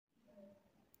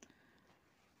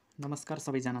नमस्कार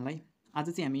सबैजनालाई। आज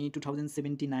चाहिँ हामी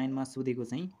 2079 मा सोधेको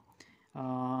चाहिँ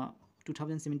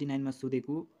 2079 मा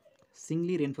सोधेको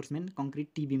सिङ्गली रेन्फोर्समेन्ट कङ्क्रिट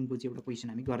टी बिमको चाहिँ एउटा क्वेसन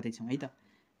हामी गर्दैछौँ है त।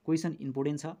 क्वेसन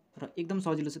इम्पोर्टेन्ट छ र एकदम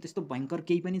सजिलो छ, त्यस्तो भयङ्कर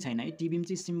केही पनि छैन है। टी बिम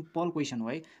चाहिँ सिम्पल क्वेसन हो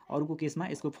है। अरूको केसमा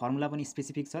यसको फर्मुला पनि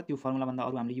स्पेसिफिक छ, त्यो फर्मुलाभन्दा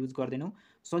अरू हामीले युज गर्दैनौँ,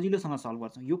 सजिलोसँग सल्भ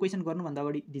गर्छौँ। यो क्वेसन गर्नुभन्दा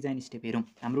अगाडि डिजाइन स्टेप हेरौँ।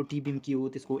 हाम्रो टी बिम के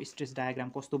हो, त्यसको स्ट्रेस डायग्राम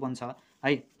कस्तो बन्छ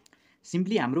है।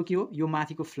 सिम्पली हाम्रो के हो, यो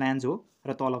माथिको फ्ल्यान्ज हो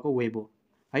र तलको वेब हो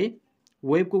है।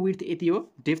 वेबको विड्थ यति हो,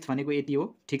 डेप्थ भनेको यति हो,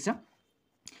 ठिक छ।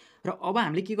 र अब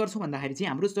हामीले के गर्छौँ भन्दाखेरि चाहिँ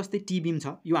हाम्रो जस्तै टी बिम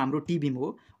छ, यो हाम्रो टी बिम हो।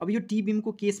 अब यो टी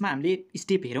बिमको केसमा हामीले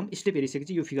स्टेप हेरौँ। स्टेप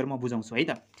हेरिसकेपछि यो फिगर म बुझाउँछु है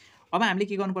त। अब हामीले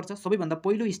के गर्नुपर्छ, सबैभन्दा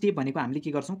पहिलो स्टेप भनेको हामीले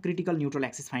के गर्छौँ, क्रिटिकल न्युट्रल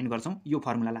एक्सिस फाइन्ड गर्छौँ। यो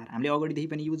फर्मुला लाएर हामीले अगाडिदेखि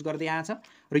पनि युज गर्दै आएछ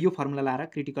र यो फर्मुला लाएर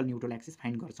क्रिटिकल न्युट्रल एक्सिस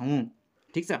फाइन्ड गर्छौँ,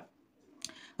 ठिक छ।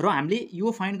 र हामीले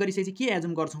यो फाइन्ड गरिसकेपछि के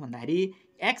एजुम गर्छौँ भन्दाखेरि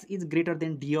एक्स इज ग्रेटर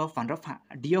देन डिएफ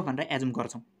भनेर एजुम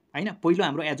गर्छौँ हैन। पहिलो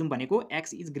हाम्रो एजुम भनेको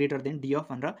एक्स इज ग्रेटर देन डिएफ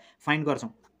भनेर फाइन्ड गर्छौँ,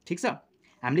 ठिक छ।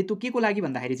 हामीले त्यो के को लागि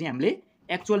भन्दाखेरि चाहिँ हामीले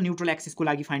एक्चुअल न्युट्रल एक्सिसको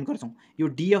लागि फाइन्ड गर्छौँ। यो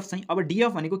डिएफ चाहिँ, अब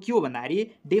डिएफ भनेको के हो भन्दाखेरि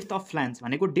डेप्थ अफ फ्ल्यान्ज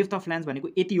भनेको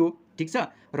यति हो, ठिक छ।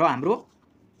 र हाम्रो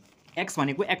एक्स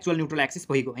भनेको एक्चुअल न्युट्रल एक्सिस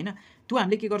भइगयो हैन। त्यो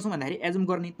हामीले के गर्छौँ भन्दाखेरि एजुम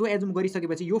गर्ने, त्यो एजुम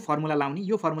गरिसकेपछि यो फर्मुला लाउने,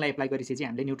 यो फर्मुला एप्लाई गरिसकेपछि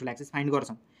हामीले न्युट्रल एक्सिस फाइन्ड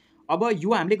गर्छौँ। अब यो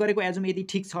हामीले गरेको एजुम यदि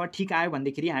ठिक छ, ठिक आयो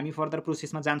भनेदेखि हामी फर्दर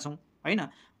प्रोसेसमा जान्छौँ हैन।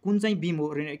 कुन चाहिँ बिम हो,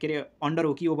 के अरे अन्डर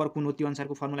हो कि ओभर कुन हो, त्यो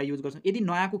अनुसारको फर्मुला युज गर्छौँ। यदि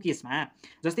नआएको केसमा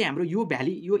जस्तै हाम्रो यो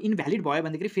यो इनभ्यालिड भयो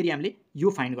भनेदेखि फेरि हामीले यो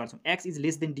फाइन्ड गर्छौँ, एक्स इज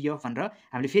लेस देन डिएफ भनेर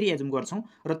हामीले फेरि एजुम गर्छौँ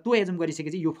र त्यो एजुम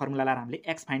गरिसकेपछि यो फर्मुला लाएर हामीले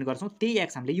एक्स फाइन्ड गर्छौँ, त्यही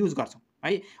एक्स हामीले युज गर्छौँ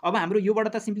है। अब हाम्रो योबाट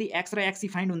त सिम्पली एक्स र एक्सी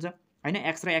फाइन्ड हुन्छ हैन।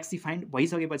 एक्स र एक्सी फाइन्ड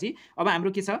भइसकेपछि अब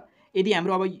हाम्रो के छ, यदि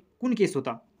हाम्रो अब कुन केस हो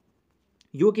त,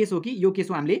 यो केस हो कि यो केस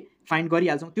हो, हामीले फाइन्ड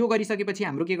गरिहाल्छौँ। त्यो गरिसकेपछि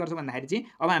हाम्रो के गर्छौँ भन्दाखेरि चाहिँ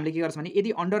अब हामीले के गर्छौँ भने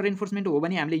यदि अन्डर रेन्फोर्समेन्ट हो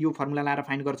भने हामीले यो फर्मुला लाएर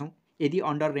फाइन्ड गर्छौँ। यदि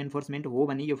अन्डर रेन्फोर्समेन्ट हो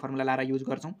भने यो फर्मुला लाएर युज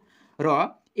गर्छौँ।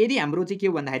 र यदि हाम्रो चाहिँ के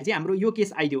हो भन्दाखेरि चाहिँ हाम्रो यो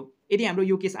केस आइदियो, यदि हाम्रो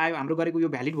यो केस आयो, हाम्रो गरेको यो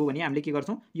भ्यालिड भयो भने हामीले के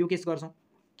गर्छौँ, यो केस गर्छौँ।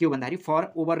 के हो भन्दाखेरि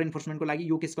फर ओभर रेन्फोर्समेन्टको लागि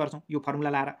यो केस गर्छौँ, यो फर्मुला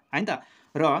लाएर हैन त।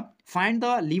 र find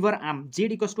the liver arm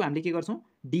Z equals to हामीले के गर्छौँ,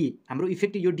 डी हाम्रो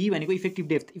इफेक्टिभ, यो डी भनेको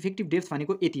इफेक्टिभ डेप्थ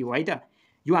भनेको यति हो है त।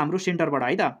 यो हाम्रो सेन्टरबाट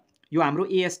है त, यो हाम्रो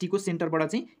एएसटी को सेन्टरबाट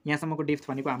चाहिँ यहाँसम्मको डेप्थ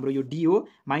भनेको हाम्रो यो डी हो,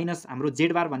 माइनस हाम्रो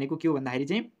जेड बार भनेको के हो भन्दाखेरि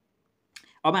चाहिँ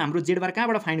अब हाम्रो जेड बार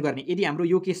कहाँबाट फाइन्ड गर्ने। यदि हाम्रो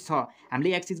यो केस छ,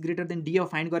 हामीले x is greater than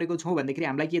डिएफ find गरेको छौँ भनेदेखि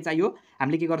हामीलाई के चाहियो,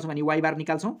 हामीले के गर्छौँ भने वाइ बार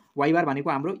निकाल्छौँ। वाइ बार भनेको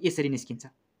हाम्रो यसरी निस्किन्छ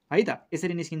है त,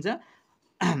 यसरी निस्किन्छ।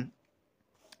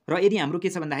 र यदि हाम्रो के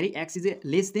छ भन्दाखेरि एक्स इज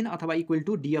लेस देन अथवा इक्वल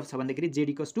टु डिएफ छ भन्दाखेरि Z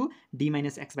equals two D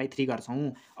minus x by 3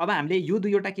 गर्छौँ। अब हामीले यो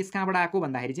दुईवटा केस कहाँबाट आएको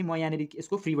भन्दाखेरि चाहिँ म यहाँनिर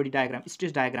यसको फ्री बडी डायग्राम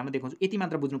स्ट्रेस डायग्राममा देखाउँछु, यति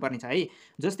मात्र बुझ्नुपर्ने छ है।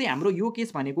 जस्तै हाम्रो यो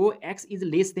केस भनेको एक्स इज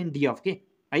लेस देन डिएफ के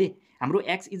है, हाम्रो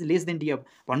एक्स इज लेस देन डिएफ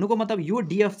भन्नुको मतलब यो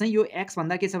डिएफ चाहिँ यो एक्स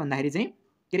भन्दा के छ भन्दाखेरि चाहिँ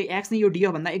के अरे एक्स नै यो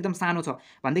डिएफ भन्दा एकदम सानो छ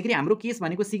भन्दाखेरि हाम्रो केस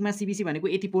भनेको सिग्मा सिबिसी भनेको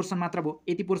यति पोर्सन मात्र भयो।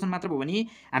 यति पोर्सन मात्र भयो भने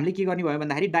हामीले के गर्ने भयो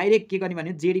भन्दाखेरि डाइरेक्ट के गर्ने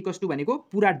भने जेड इक्वल्स टु भनेको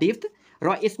पुरा डेप्थ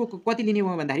र यसको कति लिने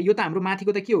भयो भन्दाखेरि यो त हाम्रो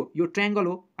माथिको त के हो, यो ट्रायंगल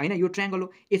हो हैन, यो ट्रायंगल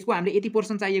हो। यसको हामीले यति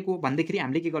पोर्सन चाहिएको भन्दाखेरि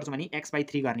हामीले के गर्छौँ भने एक्स बाई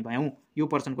 3 गर्ने भयौँ यो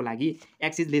पोर्सनको लागि।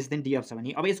 एक्स इज लेस देन डिएफ छ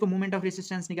भने अब यसको मोमेन्ट अफ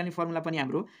रेसिस्टेन्स निकाल्ने फर्मुला पनि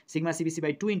हाम्रो sigma सिबिसी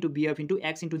by 2 into BF into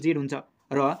x into Z हुन्छ।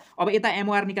 र अब यता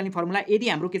एमओआर निकाल्ने फर्मुला यदि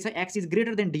हाम्रो के छ, एक्स इज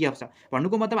ग्रेटर देन डिएफ छ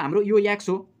भन्नुको मतलब हाम्रो यो एक्स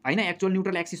हो हैन, एक्चुअल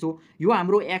न्युट्रल एक्सिस हो। यो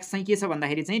हाम्रो एक्स चाहिँ के छ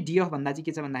भन्दाखेरि चाहिँ डिएफ भन्दा चाहिँ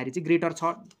के छ भन्दाखेरि चाहिँ ग्रेटर छ,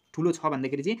 ठुलो छ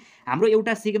भन्दाखेरि चाहिँ हाम्रो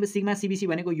एउटा सिग्मा सिबिसी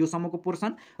भनेको यो सम्मको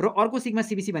पोर्सन र अर्को सिग्मा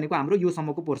सिबिसी भनेको हाम्रो यो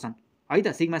सम्मको पोर्सन है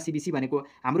त। सिग्मा सिबिसी भनेको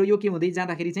हाम्रो यो के हुँदै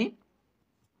जाँदाखेरि चाहिँ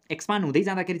एक्सपान्ड हुँदै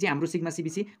जाँदाखेरि चाहिँ हाम्रो सिग्मा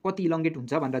सिबिसी कति इलोंगेट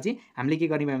हुन्छ भनेर चाहिँ हामीले के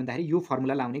गर्ने भयो भन्दाखेरि यो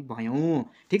फर्मुला लाउने भयौँ,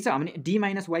 ठिक छ। भने डी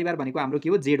माइनस वाइ बार भनेको हाम्रो के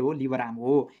हो, जेड हो, लिभर आर्म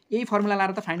हो। यही फर्मुला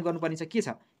लाएर त फाइन्ड गर्नुपर्ने छ, के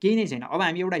छ, केही नै छैन। अब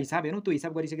हामी एउटा हिसाब हेरौँ, त्यो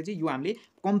हिसाब गरिसकेपछि यो हामीले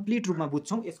कम्प्लिट रूपमा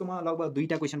बुझ्छौँ। यसको म लगभग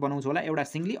दुईटा क्वेसन बनाउँछु होला, एउटा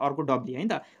सिङ्गली अर्को डबली हैन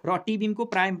त। र टी बिमको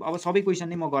प्राय अब सबै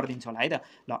क्वेसन नै म गरिदिन्छु होला है त।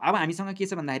 ल अब हामीसँग के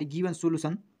छ भन्दाखेरि गिवन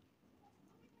सोलुसन।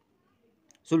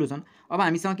 अब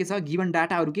हामीसँग के छ, गिवन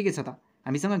डाटाहरू के छ त,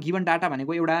 हामीसँग गिवन डाटा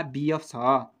भनेको एउटा बिएफ छ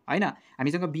हैन।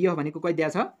 हामीसँग बिएफ भनेको कति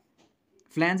दिएको छ,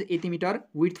 फ्ल्यान्ज यति मिटर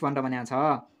विड्थ भनेर भनेको छ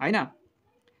हैन,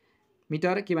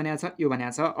 मिटर के भनेको छ, यो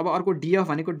भनेको छ। अब अर्को डिएफ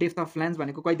भनेको डेप्थ अफ फ्ल्यान्ज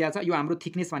भनेको कति दिएको छ, यो हाम्रो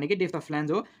थिकनेस भनेको डेप्थ अफ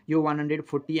फ्ल्यान्ज हो, यो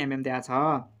 140 mm दिएको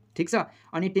छ, ठिक छ।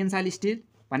 अनि टेन्साइल स्टिल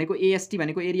भनेको एएसटी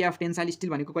भनेको एरिया अफ टेन्साइल स्टिल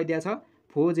भनेको कति दिएको छ,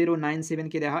 4097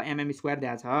 के दिएको छ, mm स्क्वायर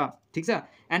दिएको छ, ठिक छ।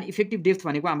 एन्ड इफेक्टिभ डेप्थ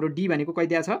भनेको हाम्रो डी भनेको कति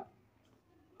दिएको छ,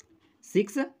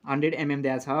 600 mm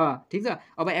दिएको छ, ठिक छ।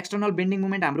 अब एक्सटर्नल बेन्डिङ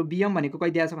मोमेन्ट हाम्रो बिएम भनेको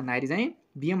कति दिएको छ भन्दाखेरि चाहिँ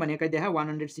बिएम भनेको कति दिएको छ,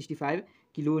 165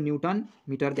 किलो न्युटन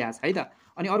मिटर दिएको छ है त।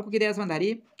 अनि अर्को के दिएको छ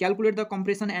भन्दाखेरि calculate the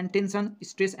compression and tension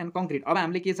stress and concrete. अब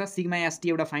हामीले के छ, सिग्मा एसटी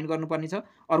एउटा फाइन्ड गर्नुपर्ने छ,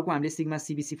 अर्को हामीले सिग्मा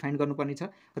सिबिसी फाइन्ड गर्नुपर्ने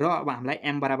छ। र अब हामीलाई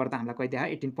एम बराबर त हामीलाई कति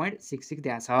दिएको छ, 18.66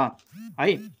 दिएको छ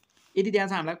है। यति दिएको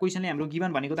छ हामीलाई क्वेसनले हाम्रो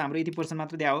गिभन भनेको त हाम्रो यति पर्सेन्ट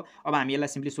मात्र दिएको हो। अब हामी यसलाई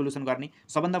सिम्पली सोल्युसन गर्ने।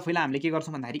 सबभन्दा पहिला हामीले के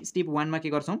गर्छौँ भन्दाखेरि स्टेप 1 मा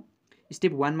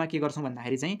के गर्छौँ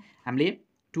भन्दाखेरि चाहिँ हामीले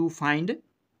टु फाइन्ड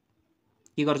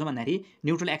के गर्छौँ भन्दाखेरि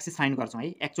न्युट्रल एक्सिस फाइन्ड गर्छौँ है।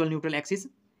 एक्चुअल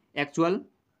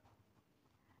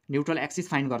न्युट्रल एक्सिस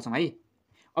फाइन्ड गर्छौँ है।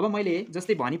 अब मैले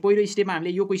जस्तै भने पहिलो स्टेपमा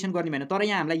हामीले यो क्वेसन गर्ने भएन, तर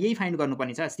यहाँ हामीलाई यही फाइन्ड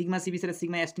गर्नुपर्ने छ। सिग्मा सीबीसी र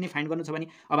सिग्मा एसटी नै फाइन्ड गर्नु छ भने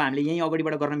अब हामीले यही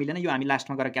अगाडिबाट गर्न मिलेन, यो हामी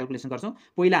लास्टमा गएर क्याल्कुलेसन गर्छौँ।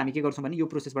 पहिला हामी के गर्छौँ भने यो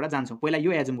प्रोसेसबाट जान्छौँ। पहिला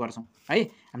यो एजुम गर्छौँ है।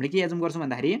 हामीले के एजुम गर्छौँ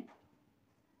भन्दाखेरि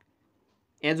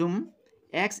assume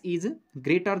x is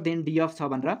greater than D of छ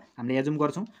भनेर हामीले एजुम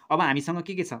गर्छौँ। अब हामीसँग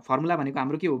के छ फर्मुला भनेको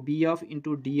हाम्रो के हो, be of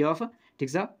into D of, ठिक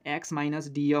छ, x minus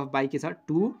D of by के छ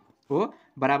 2 हो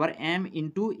बराबर एम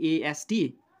इन्टु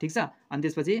एएसटी, ठिक छ। अनि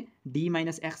त्यसपछि डी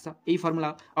माइनस एक्स छ, यही फर्मुला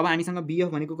हो। अब हामीसँग बी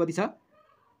अफ भनेको कति छ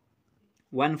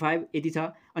 15 यति छ,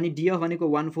 अनि डी अफ भनेको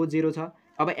 140 छ।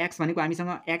 अब एक्स भनेको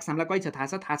हामीसँग एक्स हामीलाई कति छ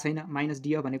थाहा छैन, माइनस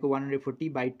डी अफ भनेको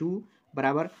 140/2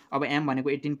 बराबर अब एम भनेको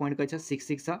 18 पोइन्ट कति छ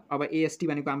 66 छ। अब एएसटी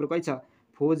भनेको हाम्रो कति छ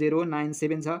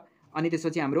 4097 छ। अनि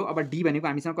त्यसपछि हाम्रो अब डी भनेको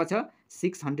हामीसँग कति छ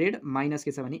 600 माइनस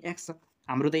के छ भने एक्स छ।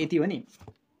 हाम्रो त यति हो नि,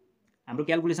 हाम्रो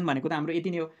क्याल्कुलेसन भनेको त हाम्रो यति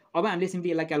नै हो। अब हामीले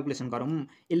सिम्पली यसलाई क्याल्कुलेसन गरौँ,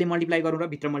 यसले मल्टिप्लाई गरौँ र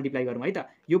भित्र मल्टिप्लाई गरौँ है त।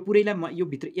 यो पुरैलाई यो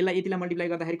भित्र यसलाई यतिलाई मल्टिप्लाई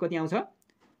गर्दाखेरि कति आउँछ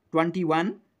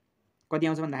 21, कति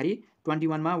आउँछ भन्दाखेरि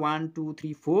 21 मा 1 2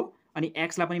 3 4, अनि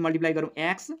एक्सलाई पनि मल्टिप्लाई गरौँ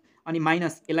एक्स, अनि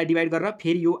माइनस यसलाई डिभाइड गरेर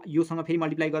फेरि योसँग फेरि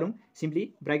मल्टिप्लाई गरौँ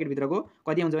सिम्पली ब्राकेटभित्रको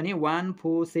कति आउँछ भने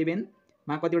 147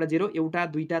 मा कतिवटा जेरो, एउटा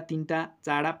दुईटा तिनटा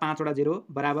चारवटा पाँचवटा जेरो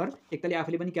बराबर, एकताले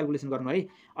आफूले पनि क्याल्कुलेसन गर्नु है।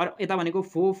 अरू यता भनेको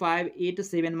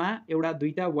 4587 मा एउटा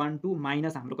दुईटा 1 2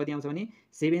 माइनस हाम्रो कति आउँछ भने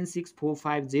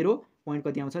 76450 पोइन्ट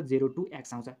कति आउँछ 02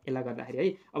 एक्स आउँछ यसलाई गर्दाखेरि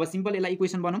है। अब सिम्पल यसलाई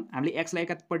इक्वेसन बनाऊँ, हामीले एक्सलाई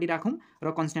एकापट्टि राखौँ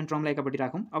र कन्स्ट्यान्ट टर्मलाई एकापट्टि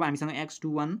राखौँ। अब हामीसँग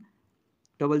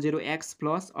x2100 एक्स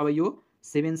प्लस अब यो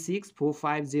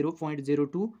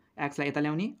 76450.02 एक्सलाई यता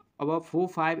ल्याउने। अब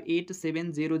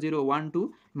 4587001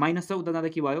 माइनस छ उता जाँदा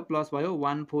के भयो प्लस भयो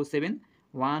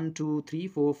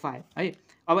 1471234 है।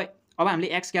 अब हामीले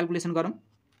एक्स क्याल्कुलेसन गरौँ।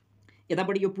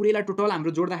 यतापट्टि यो पुरैलाई टोटल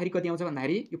हाम्रो जोड्दाखेरि कति आउँछ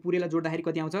भन्दाखेरि यो पुरैलाई जोड्दाखेरि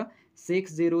कति आउँछ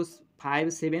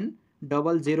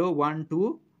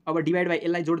 60570012। अब डिभाइड बाई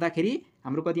यसलाई जोड्दाखेरि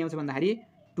हाम्रो कति आउँछ भन्दाखेरि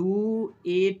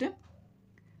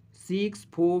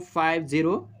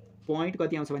 286,450 पोइन्ट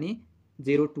कति आउँछ भने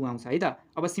 02 आउँछ है त।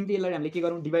 अब सिम्पली यसलाई हामीले के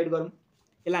गरौँ डिभाइड गरौँ।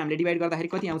 यसलाई हामीले डिभाइड गर्दाखेरि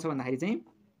कति आउँछ भन्दाखेरि चाहिँ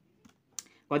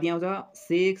कति आउँछ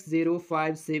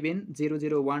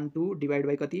 60570012 डिभाइड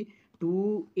बाई कति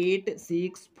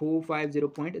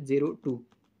 286,450.02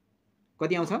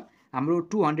 कति आउँछ हाम्रो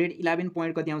 211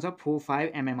 पोइन्ट कति आउँछ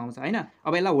 45 mm आउँछ हैन।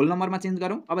 अब यसलाई होल नम्बरमा चेन्ज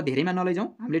गरौँ, अब धेरैमा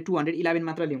नलैजाउँ, हामीले 211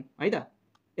 मात्र लियौँ है त।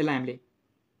 यसलाई हामीले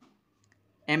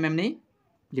mm नै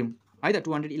लियौँ है त,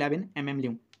 211 mm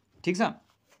लियौँ, ठिक छ।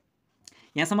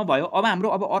 यहाँसम्म भयो। अब हाम्रो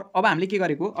अब हामीले के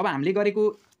गरेको, अब हामीले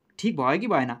गरेको ठिक भयो कि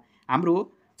भएन,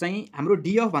 हाम्रो चाहिँ हाम्रो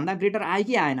डीएफ भन्दा ग्रेटर आयो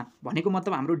कि आएन भनेको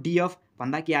मतलब हाम्रो डीएफ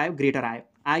भन्दा के आयो ग्रेटर आयो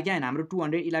कि आएन। हाम्रो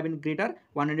 211 ग्रेटर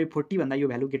 140 भन्दा यो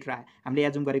भ्यालु ग्रेटर आयो। हामीले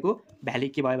एजुम गरेको भ्यालु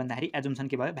के भयो भन्दाखेरि एजुम्सन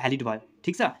के भयो भ्यालिड भयो,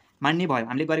 ठिक छ, मान्ने भयो,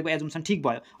 हामीले गरेको एजुम्सन ठिक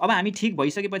भयो। अब हामी ठिक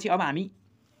भइसकेपछि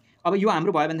अब यो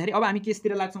हाम्रो भयो भन्दाखेरि अब हामी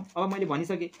केसतिर लाग्छौँ। अब मैले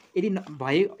भनिसकेँ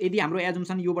यदि हाम्रो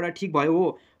एजुम्सन योबाट ठिक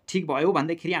भयो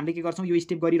भन्दाखेरि हामीले के गर्छौँ यो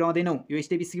स्टेप गरिरहँदैनौँ, यो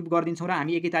स्टेप स्किप गरिदिन्छौँ र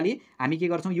हामी एकैताली हामी के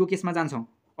गर्छौँ यो केसमा जान्छौँ।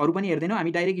 अरू पनि हेर्दैनौँ,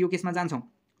 हामी डाइरेक्ट यो केसमा जान्छौँ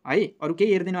है, अरू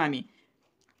केही हेर्दैनौँ हामी।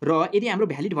 र यदि हाम्रो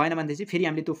भ्यालिड भएन भनेपछि फेरि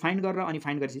हामीले त्यो फाइन्ड गरेर अनि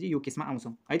फाइन्ड गरेपछि यो केसमा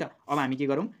आउँछौँ है त। अब हामी के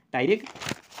गरौँ डाइरेक्ट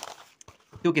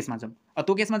त्यो केसमा जाउँ।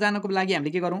 त्यो केसमा जानको लागि हामीले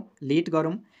के गरौँ लेट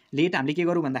गरौँ। लेट हामीले के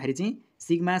गरौँ भन्दाखेरि चाहिँ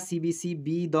sigma CBC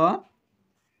be the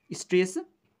stress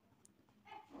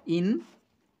in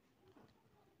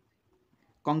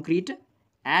concrete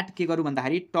at के गरौँ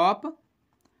भन्दाखेरि टप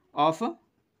अफ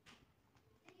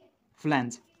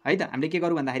फ्लान्ज है त। हामीले के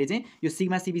गरौँ भन्दाखेरि चाहिँ यो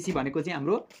सिग्मा सीबीसी भनेको चाहिँ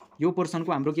हाम्रो यो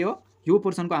पोर्सनको हाम्रो के हो, यो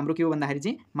पोर्सनको हाम्रो के हो भन्दाखेरि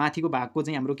चाहिँ माथिको भागको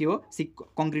चाहिँ हाम्रो के हो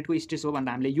कङ्क्रिटको स्ट्रेस हो भनेर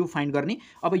हामीले यो फाइन्ड गर्ने।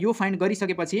 अब यो फाइन्ड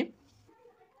गरिसकेपछि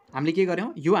हामीले के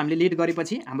गर्यौँ, यो हामीले लेट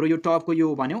गरेपछि हाम्रो यो टपको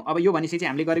यो भन्यौँ। अब यो भनेपछि चाहिँ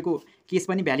हामीले गरेको केस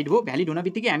पनि भ्यालिड हो, भ्यालिड हुन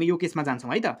बित्तिकै हामी यो केसमा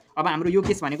जान्छौँ है त। अब हाम्रो यो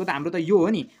केस भनेको त हाम्रो त यो हो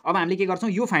नि। अब हामीले के गर्छौँ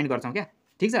यो फाइन्ड गर्छौँ क्या,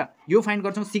 ठिक छ, यो फाइन्ड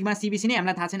गर्छौँ। सिग्मा सीबीसी नै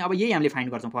हामीलाई थाहा छैन, अब यही हामीले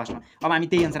फाइन्ड गर्छौँ फर्स्टमा। अब हामी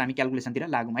त्यही अनुसार हामी क्याल्कुलेसनतिर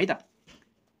लागौँ है त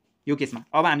यो केसमा।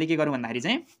 अब हामीले के गरौँ भन्दाखेरि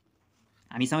चाहिँ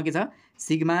हामीसँग के छ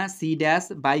सिग्मा सी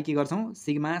ड्यास बाई के गर्छौँ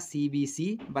सिग्मा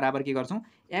सीबीसी बराबर के गर्छौँ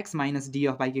एक्स माइनस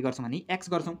डीएफ बाई के गर्छौँ भने एक्स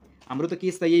गर्छौँ। हाम्रो त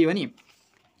केस त यही हो नि,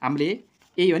 हामीले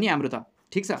यही हो नि हाम्रो त,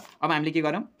 ठिक छ। अब हामीले के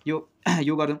गरौँ यो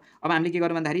गर्छौँ। अब हामीले के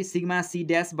गरौँ भन्दाखेरि सिग्मा सी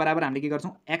ड्यास बराबर हामीले के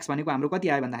गर्छौँ एक्स भनेको हाम्रो कति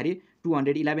आयो भन्दाखेरि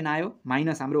 211 आयो,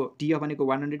 माइनस हाम्रो डीएफ भनेको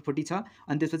 140 छ,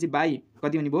 अनि त्यसपछि बाई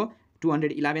कति हुने भयो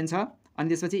 211 छ, अनि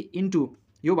त्यसपछि इन्टु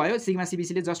यो भयो सिग्मा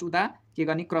सीबीसीले जस्ट उता के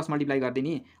गर्ने क्रस मल्टिप्लाई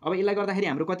गरिदिने। अब यसलाई गर्दाखेरि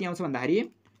हाम्रो कति आउँछ भन्दाखेरि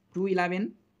 211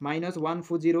 माइनस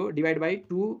 140 डिभाइड बाई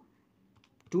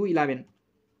 211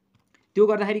 त्यो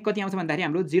गर्दाखेरि कति आउँछ भन्दाखेरि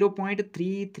हाम्रो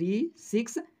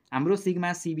 0.336 हाम्रो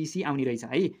सिग्मा सिबिसी आउने रहेछ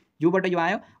है। योबाट यो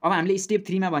आयो। अब हामीले स्टेप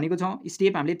 3 मा भनेको छौँ,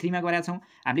 स्टेप हामीले 3 मा गरेका छौँ।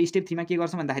 हामीले स्टेप 3 मा के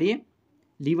गर्छौँ भन्दाखेरि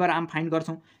लिभर आर्म फाइन्ड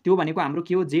गर्छौँ। त्यो भनेको हाम्रो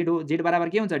के हो, जेड हो। जेड बराबर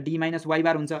के हुन्छ, डी माइनस वाई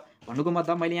बार हुन्छ। भन्नुको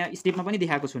मतलब मैले यहाँ स्टेपमा पनि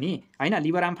देखाएको छु नि हैन।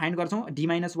 लिभर आर्म फाइन्ड गर्छौँ, डी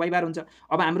माइनस वाई बार हुन्छ।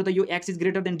 अब हाम्रो त यो x is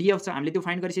greater than DF छ, हामीले त्यो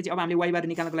फाइन्ड गरिसकेपछि अब हामीले वाई बार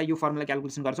निकाल्नको लागि यो फर्मुला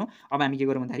क्याल्कुलेसन गर्छौँ। अब हामी के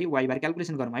गरौँ भन्दाखेरि वाई बार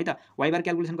क्याल्कुलेसन गरौँ है त। वाई बार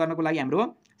क्याल्कुलेसन गर्नको लागि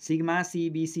हाम्रो sigma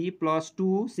सिबिसी plus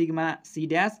 2 sigma C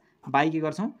dash by के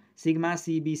गर्छौँ, sigma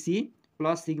सिबिसी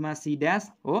plus sigma C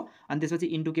dash हो। अनि त्यसपछि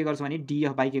इन्टु के गर्छौँ भने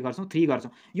डीएफ बाई के गर्छौँ 3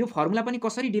 गर्छौँ। यो फर्मुला पनि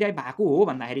कसरी डिराइभ भएको हो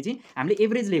भन्दाखेरि चाहिँ हामीले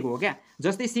एभरेज लिएको हो क्या।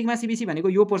 जस्तै सिग्मा सिबिसी भनेको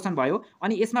यो पोर्सन भयो,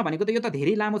 अनि यसमा भनेको त यो त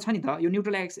धेरै लामो छ नि त, यो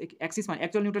न्युट्रल एक्सिसमा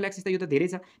एक्चुअल न्युट्रल एक्सिस त यो त धेरै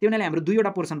छ। त्यो हुनाले हाम्रो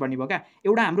दुईवटा पोर्सन बन्ने भयो क्या,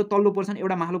 एउटा हाम्रो तल्लो पोर्सन,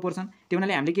 एउटा माथिल्लो पोर्सन। त्यो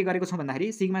हुनाले हामीले के गरेको छौँ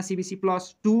भन्दाखेरि सिग्मा सिबिसी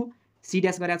प्लस 2 सी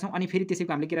ड्यास गरेका छौँ, अनि फेरि त्यसैको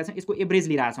हामीले के गरेका छौँ, यसको एभरेज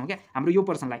लिइरहेको छौँ क्या हाम्रो यो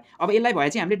पोर्सनलाई। अब यसलाई भए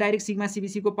चाहिँ हामीले डाइरेक्ट सिग्मा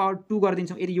सिबिसीको पावर 2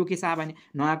 गरिदिन्छौँ, यदि यो केस आयो भने।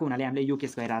 नआएको हुनाले हामीले यो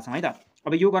केस गरिरहेको छौँ है त।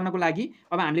 अब यो गर्नको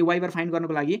लागि अब हामीले वाई बार फाइन्ड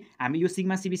गर्नको लागि हामी यो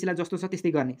सिग्मा सिबिसीलाई जस्तो छ त्यस्तै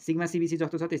गर्ने, सिग्मा सिबिसी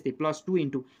जस्तो छ त्यस्तै प्लस 2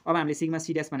 इन्टु अब हामीले सिग्मा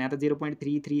सी ड्यास भने त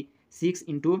 0.336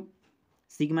 इन्टु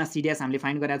सिग्मा सी ड्यास हामीले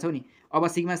फाइन्ड गरेका छौँ नि। अब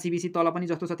सिग्मा सिबिसी तल पनि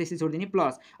जस्तो छ त्यस्तै छोडिदिने,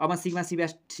 प्लस अब सिग्मा सी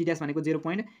ड्यास भनेको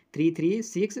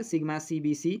 0.336 सिग्मा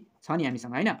सिबिसी छ नि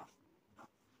हामीसँग हैन,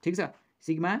 ठीक छ।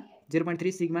 सिग्मा 0.3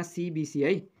 सिग्मा सिबिसी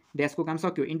है, ड्यासको काम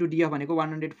सक्यो, इन्टु डीएफ भनेको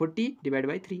 140 डिभाइड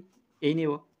बाई 3, यही नै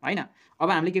हो हैन। अब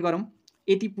हामीले के गरौँ,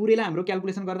 यति पुरैलाई हाम्रो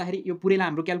क्याल्कुलेसन गर्दाखेरि यो पुरैलाई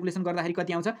हाम्रो क्याल्कुलेसन गर्दाखेरि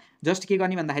कति आउँछ, जस्ट के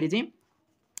गर्ने भन्दाखेरि चाहिँ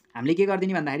हामीले के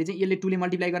गरिदिने भन्दाखेरि चाहिँ यसले 2 ले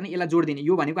मल्टिप्लाई गर्ने, यसलाई जोडिदिने।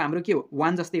 यो भनेको हाम्रो के हो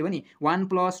 1 जस्तै हो नि, 1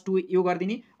 + 2 यो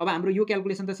गरिदिने। अब हाम्रो यो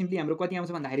क्याल्कुलेसन त सिम्पली हाम्रो कति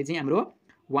आउँछ भन्दाखेरि चाहिँ हाम्रो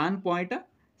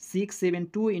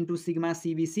 1.672 इन्टु सिग्मा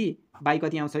सिबिसी बाई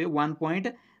कति आउँछ यो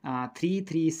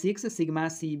 1.336 सिग्मा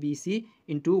सिबिसी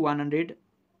इन्टु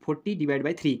 140 डिभाइड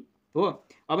बाई 3 हो।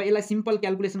 अब यसलाई सिम्पल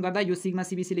क्याल्कुलेसन गर्दा यो सिग्मा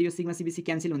सिबिसीले यो सिग्मा सिबिसी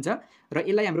क्यान्सल हुन्छ र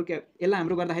यसलाई हाम्रो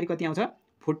गर्दाखेरि कति आउँछ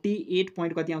 48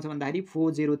 पोइन्ट कति आउँछ भन्दाखेरि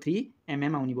 403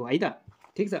 mm आउने भयो है त,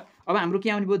 ठीक छ। अब हाम्रो के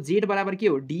आउने भयो, जेड बराबर के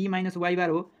हो, डी माइनस वाई बार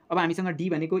हो। अब हामीसँग डी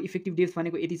भनेको इफेक्टिभ डेप्थ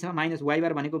भनेको यति छ, माइनस वाई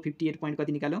बार भनेको 58 पोइन्ट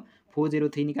कति निकाल्यौँ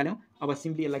 403 निकाल्यौँ। अब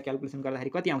सिम्पली यसलाई क्याल्कुलेसन गर्दाखेरि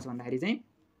कति आउँछ भन्दाखेरि चाहिँ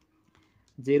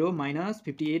 0 -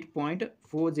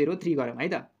 58.403 गरौँ है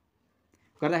त।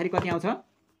 गर्दाखेरि कति आउँछ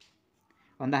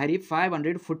भन्दाखेरि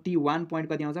 541 पोइन्ट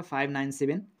कति आउँछ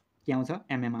 597 के आउँछ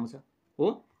mm आउँछ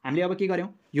हो। हामीले अब के गर्यौँ,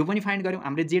 यो पनि फाइन्ड गर्यौँ,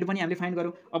 हामीले जेड पनि हामीले फाइन्ड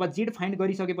गर्यौँ। अब जेड फाइन्ड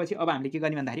गरिसकेपछि अब हामीले के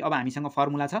गर्ने भन्दाखेरि अब हामीसँग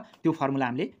फर्मुला छ, त्यो फर्मुला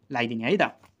हामीले लगाइदिने है त।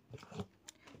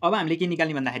 अब हामीले के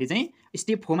निकाल्ने भन्दाखेरि चाहिँ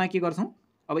स्टेप 4 मा के गर्छौँ,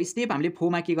 अब स्टेप हामीले 4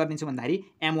 मा के गरिदिन्छौँ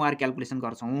भन्दाखेरि एमओआर क्याल्कुलेसन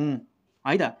गर्छौँ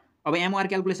है त। अब एमओआर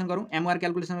क्याल्कुलेसन गरौँ, एमओआर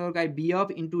क्याल्कुलेसन गर्दा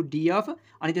बीएफ इन्टु डीएफ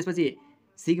अनि त्यसपछि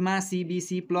sigma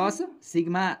सिबिसी plus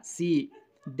sigma C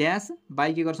dash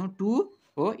by के गर्छौँ 2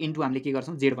 हो इन्टु हामीले के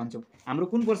गर्छौँ जेड भन्छौँ। हाम्रो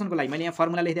कुन पोर्सनको लागि मैले यहाँ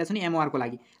फर्मुला लेखिदिएको छु नि एमओआरको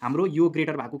लागि, हाम्रो यो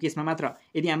ग्रेटर भएको केसमा मात्र।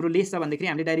 यदि हाम्रो लेस छ भनेदेखि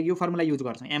हामीले डाइरेक्ट यो फर्मुला युज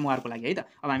गर्छौँ एमओआरको लागि है त।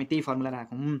 अब हामी त्यही फर्मुला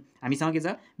राखौँ। हामीसँग के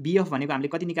छ बीएफ भनेको हामीले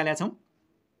कति निकालेका छौँ,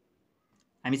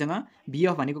 हामीसँग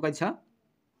बीएफ भनेको कति छ,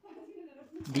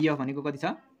 बीएफ भनेको कति छ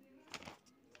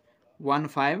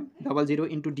 1500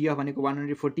 इन्टु डीएफ भनेको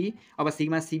 140। अब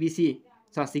सिग्मा सिबिसी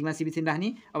छ, सिग्मा सिबिसी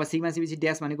राख्ने। अब सिग्मा सिबिसी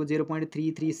ड्यास भनेको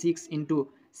 0.336 इन्टु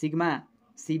सिग्मा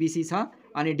सिबिसी छ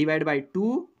अनि डिभाइड बाई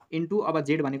 2 इन्टु अब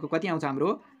जेड भनेको कति आउँछ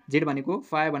हाम्रो, जेड भनेको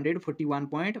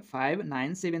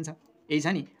 541.597 छ, यही छ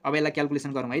नि। अब यसलाई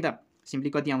क्याल्कुलेसन गरौँ है त। सिम्पली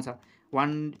कति आउँछ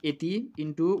 180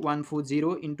 इन्टु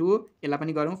 140 इन्टु यसलाई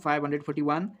पनि गरौँ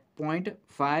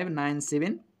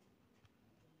 541.597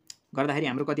 गर्दाखेरि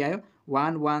हाम्रो कति आयो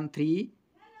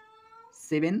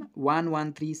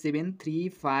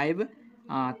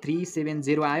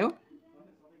 1137 आयो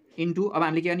इन्टु अब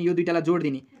हामीले के गर्ने यो दुईटालाई जोड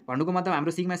दिने। भन्नुको मतलब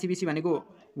हाम्रो सिग्मा सिबिसी भनेको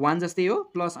 1 जस्तै हो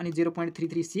प्लस अनि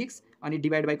 0.336 अनि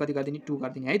डिभाइड बाई कति गरिदिने 2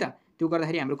 गरिदिने है त। त्यो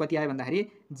गर्दाखेरि हाम्रो कति आयो भन्दाखेरि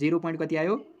 0. कति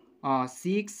आयो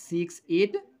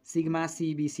 668 सिग्मा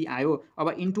सिबिसी आयो। अब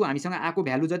इन्टु हामीसँग आएको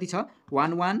भ्यालु जति छ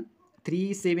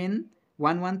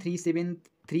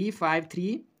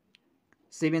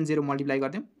 1137 मल्टिप्लाई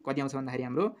गरिदिउँ कति आउँछ भन्दाखेरि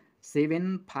हाम्रो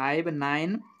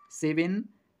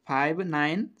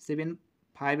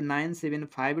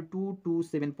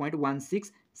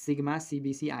 75975975227.16 सिग्मा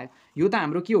सिबिसी आयो। यो त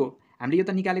हाम्रो के हो, हामीले यो त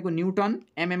निकालेको न्युटन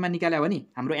एमएममा निकाल्यो भने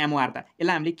हाम्रो एमओआर त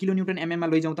यसलाई हामीले किलो न्युटन एमएममा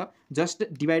लैजाउँ त, जस्ट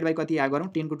डिभाइड बाई कति गरौँ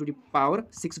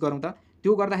 10⁻⁶ गरौँ त।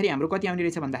 त्यो गर्दाखेरि हाम्रो कति आउने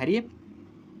रहेछ भन्दाखेरि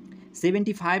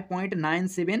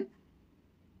 75.97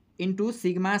 into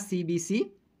sigma सिबिसी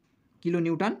kilo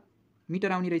newton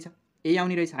metre आउने रहेछ, यही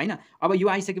आउने रहेछ हैन। अब यो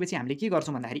आइसकेपछि हामीले के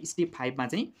गर्छौँ भन्दाखेरि स्टेप 5 मा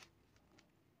चाहिँ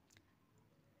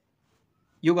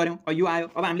यो गऱ्यौँ, यो आयो।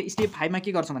 अब हामीले स्टेप 5 मा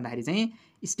के गर्छौँ भन्दाखेरि चाहिँ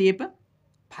स्टेप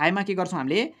 5 मा के गर्छौँ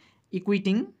हामीले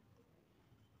इक्विटिङ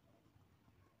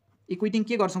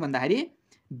के गर्छौँ भन्दाखेरि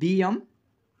बिएम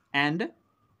एन्ड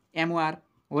एमओआर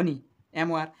हो नि।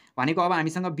 एमओआर भनेको अब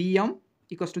हामीसँग बिएम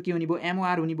इक्वल्स टु के हुने भयो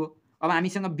एमओआर हुने भयो। अब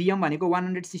हामीसँग बिएम भनेको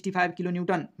 165 किलो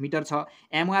न्युटन मिटर छ,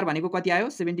 एमओआर भनेको कति आयो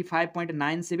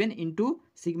 75.97 इन्टु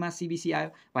सिग्मा सिबिसी आयो।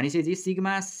 भनेपछि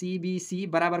सिग्मा सिबिसी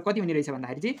बराबर कति हुने रहेछ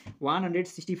भन्दाखेरि चाहिँ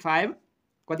 165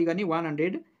 कति गर्ने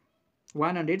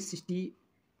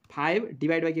 165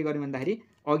 डिभाइड बाई के गर्नु भन्दाखेरि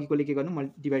अघिकोले के गर्नु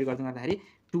डिभाइड गर्नु भन्दाखेरि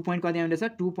 2 पोइन्ट कति आउने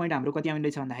रहेछ 2 पोइन्ट हाम्रो कति आउने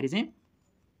रहेछ भन्दाखेरि चाहिँ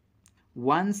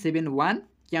 171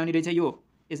 के आउने रहेछ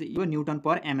यो न्युटन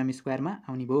पर एमएम स्क्वायरमा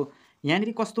आउने भयो।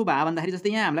 यहाँनिर कस्तो भयो भन्दाखेरि जस्तै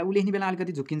यहाँ हामीलाई उ लेख्ने बेला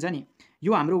अलिकति झुक्किन्छ नि।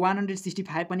 यो हाम्रो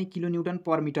 165 पनि किलो न्युटन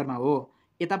पर मिटरमा हो,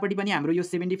 यतापट्टि पनि हाम्रो यो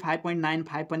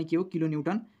 75.95 पनि के हो किलो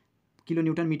न्युटन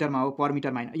मिटरमा हो पर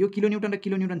मिटरमा हैन। यो किलो न्युटन र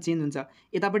किलो न्युटन चेन्ज हुन्छ।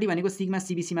 यतापट्टि भनेको सिग्मा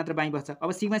सिबिसी मात्र बाई बस्छ।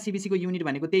 अब सिग्मा सिबिसी को युनिट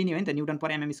भनेको त्यही नै हो नि त न्युटन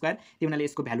पर एमएम स्क्वायर। त्यही हुनाले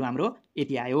यसको भ्यालु हाम्रो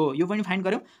यति आयो। यो पनि फाइन्ड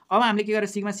गर्यौं। अब हामीले के गर्यौं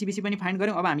सिग्मा सिबिसी पनि फाइन्ड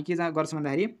गर्यौं। अब हामी के गर्छौं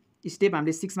भन्दाखेरि स्टेप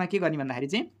हामीले 6 मा के गर्ने भन्दाखेरि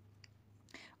चाहिँ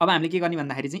अब हामीले के गर्ने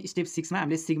भन्दाखेरि चाहिँ स्टेप 6 मा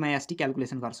हामीले सिग्मा एसटी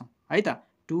क्याल्कुलेसन गर्छौं है त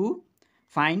टु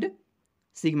फाइन्ड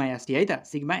सिग्मा एसटी है त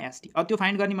सिग्मा एसटी। अब त्यो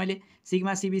फाइन्ड गर्ने मैले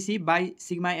sigma सिबिसी by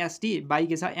sigma ST by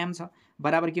के छ एम छ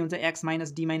बराबर के हुन्छ x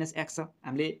minus D minus x छ।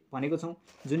 हामीले भनेको छौं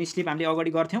जुन स्टेप हामीले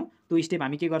अगाडि गर्थ्यौं त्यो स्टेप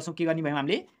हामी के गर्छौं के गर्ने भयौं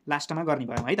हामीले लास्टमा गर्ने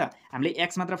भयौं है त। हामीले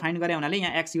x मात्र फाइन्ड गरे हुनाले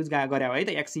यहाँ x युज गरे हो है त,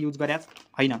 x युज गरे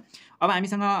हैन। अब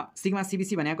हामीसँग सिग्मा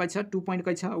सिबिसी भनेको कति छ 2 पोइन्ट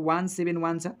कति छ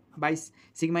 171 छ बाइ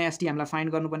सिग्मा एसटी हामीलाई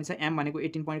फाइन्ड गर्नुपर्ने छ m भनेको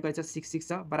 18 पोइन्ट कति छ 66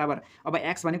 छ बराबर। अब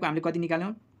x भनेको हामीले कति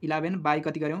निकाल्यौं 11 बाइ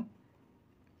कति गर्यौं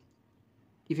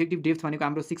इफेक्टिभ डेप्थ भनेको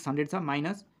हाम्रो 600 छ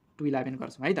माइनस 211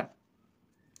 गर्छौं है त।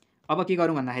 अब के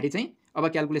गरौँ भन्दाखेरि चाहिँ अब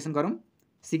क्याल्कुलेसन गरौँ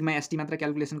सिग्मा एसटी मात्र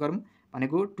क्याल्कुलेसन गरौँ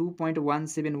भनेको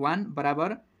 2.171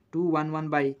 बराबर 211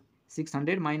 बाई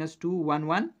 600 माइनस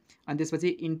 211 अनि त्यसपछि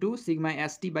इन्टु सिग्मा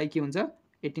एसटी बाई के हुन्छ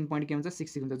 18 पोइन्ट के हुन्छ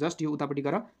 66 हुन्छ। जस्ट यो उतापट्टि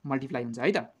गएर मल्टिप्लाई हुन्छ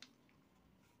है त।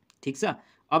 ठीक छ।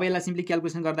 अब यसलाई सिम्पली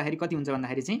क्याल्कुलेसन गर्दाखेरि कति हुन्छ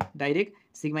भन्दाखेरि चाहिँ डाइरेक्ट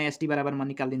सिग्मा एसटी बराबर म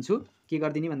निकाल्दिन्छु। के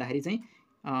गर्दिने भन्दाखेरि चाहिँ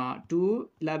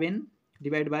 211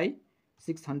 divide by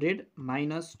 600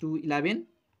 minus 211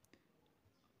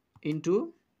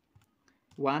 into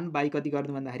 1 by कति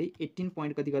गर्दिउँ भन्दाखेरि 18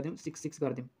 पोइन्ट कति गर्दिउँ 66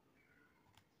 गर्दिउँ।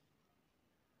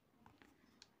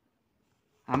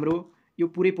 हाम्रो यो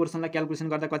पुरै पोर्सनलाई क्याल्कुलेसन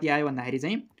गर्दा कति आयो भन्दाखेरि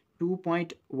चाहिँ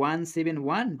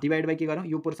 2.171 डिवाइड बाई के गरौँ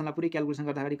यो पोर्सनलाई पुरै क्याल्कुलेसन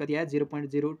गर्दाखेरि कति आयो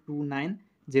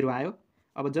 0.0290 आयो।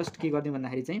 अब जस्ट के गर्दिउँ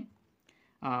भन्दाखेरि चाहिँ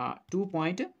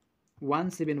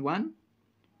 2.171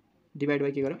 डिवाइड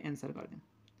बाई के गरौँ एन्सर गर्दिउँ।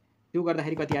 त्यो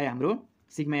गर्दाखेरि कति आयो हाम्रो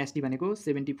सिग्मा एसटी भनेको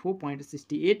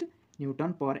 74.68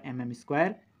 न्युटन पर एमएम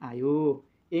स्क्वायर आयो।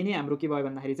 यही नै हाम्रो के भयो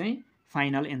भन्दाखेरि चाहिँ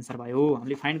फाइनल एन्सर भयो।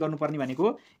 हामीले फाइन्ड गर्नुपर्ने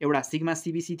भनेको एउटा सिग्मा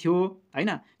सिबिसी थियो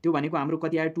हैन, त्यो भनेको हाम्रो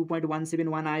कति आयो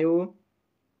 2.171 आयो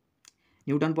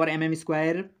न्युटन पर एमएम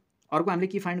स्क्वायर। अर्को हामीले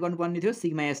के फाइन्ड गर्नुपर्ने थियो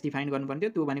सिग्मा एसटी फाइन्ड गर्नुपर्ने थियो,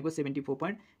 त्यो भनेको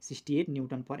 74.68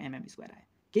 न्युटन पर एमएम स्क्वायर आयो।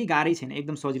 केही गाह्रै छैन,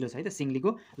 एकदम सजिलो छ है त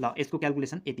सिङ्गलीको। ल यसको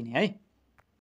क्याल्कुलेसन यति नै है।